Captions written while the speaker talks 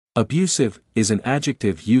Abusive is an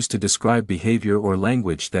adjective used to describe behavior or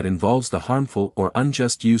language that involves the harmful or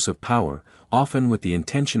unjust use of power, often with the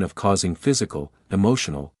intention of causing physical,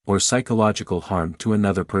 emotional, or psychological harm to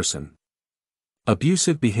another person.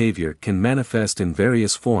 Abusive behavior can manifest in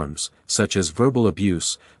various forms, such as verbal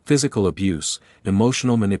abuse, physical abuse,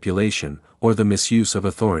 emotional manipulation, or the misuse of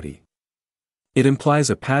authority. It implies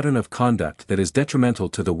a pattern of conduct that is detrimental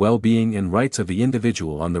to the well-being and rights of the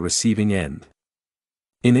individual on the receiving end.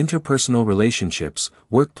 In interpersonal relationships,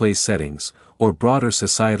 workplace settings, or broader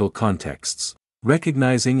societal contexts,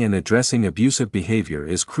 recognizing and addressing abusive behavior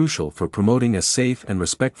is crucial for promoting a safe and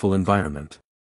respectful environment.